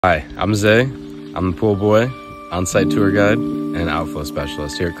Hi, I'm Zay. I'm the pool boy, on-site tour guide, and outflow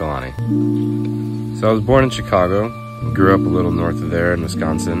specialist here at Kalani. So I was born in Chicago, grew up a little north of there in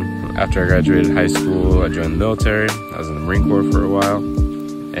Wisconsin. After I graduated high school, I joined the military. I was in the Marine Corps for a while.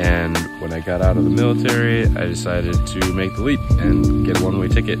 And when I got out of the military, I decided to make the leap and get a one-way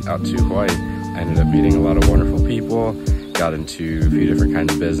ticket out to Hawaii. I ended up meeting a lot of wonderful people, got into a few different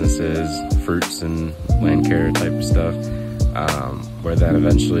kinds of businesses, fruits and land care type of stuff. Where then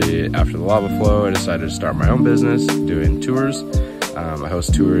eventually, after the lava flow, I decided to start my own business doing tours. I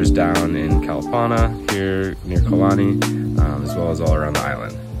host tours down in Kalapana, here near Kalani, as well as all around the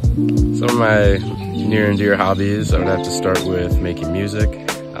island. Some of my near and dear hobbies, I would have to start with making music.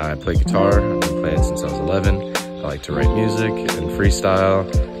 I play guitar, I've been playing since I was 11. I like to write music and freestyle,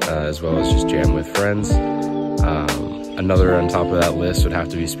 as well as just jam with friends. Another on top of that list would have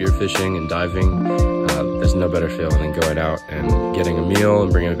to be spearfishing and diving. There's no better feeling than going out and getting a meal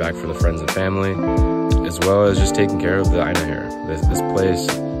and bringing it back for the friends and family, as well as just taking care of the Aina here. This place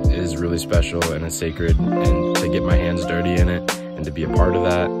is really special and it's sacred, and to get my hands dirty in it and to be a part of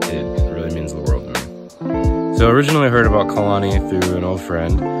that, it really means the world to me. So originally I heard about Kalani through an old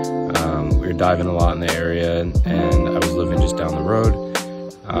friend. We were diving a lot in the area, and I was living just down the road.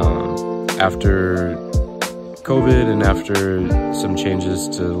 After COVID and after some changes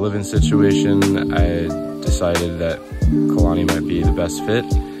to the living situation, I decided that Kalani might be the best fit.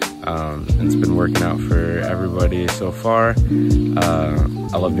 It's been working out for everybody so far.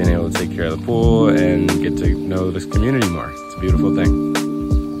 I love being able to take care of the pool and get to know this community more. It's a beautiful thing.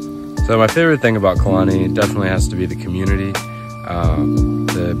 So my favorite thing about Kalani definitely has to be the community.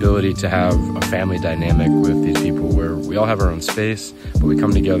 The ability to have a family dynamic with these people where we all have our own space, but we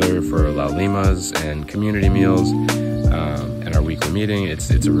come together for laulimas and community meals and our weekly meeting. It's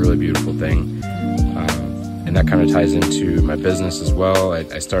a really beautiful thing. And that kind of ties into my business as well.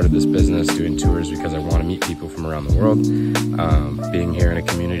 I started this business doing tours because I want to meet people from around the world. Being here in a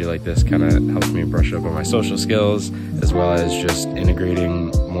community like this kind of helps me brush up on my social skills, as well as just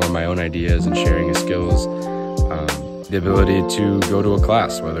integrating more of my own ideas and sharing the skills. The ability to go to a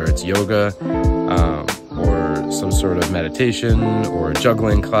class, whether it's yoga or some sort of meditation or a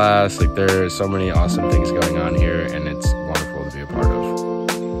juggling class. Like, there are so many awesome things going on here, and it's wonderful to be a part of.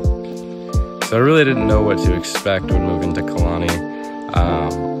 So I really didn't know what to expect when moving to Kalani.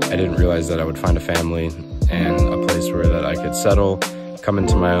 I didn't realize that I would find a family and a place where that I could settle, come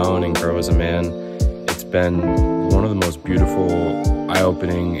into my own, and grow as a man. It's been one of the most beautiful,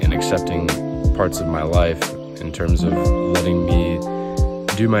 eye-opening, and accepting parts of my life, in terms of letting me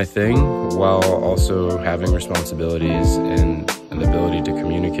do my thing while also having responsibilities and the ability to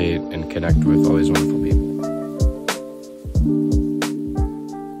communicate and connect with all these wonderful people.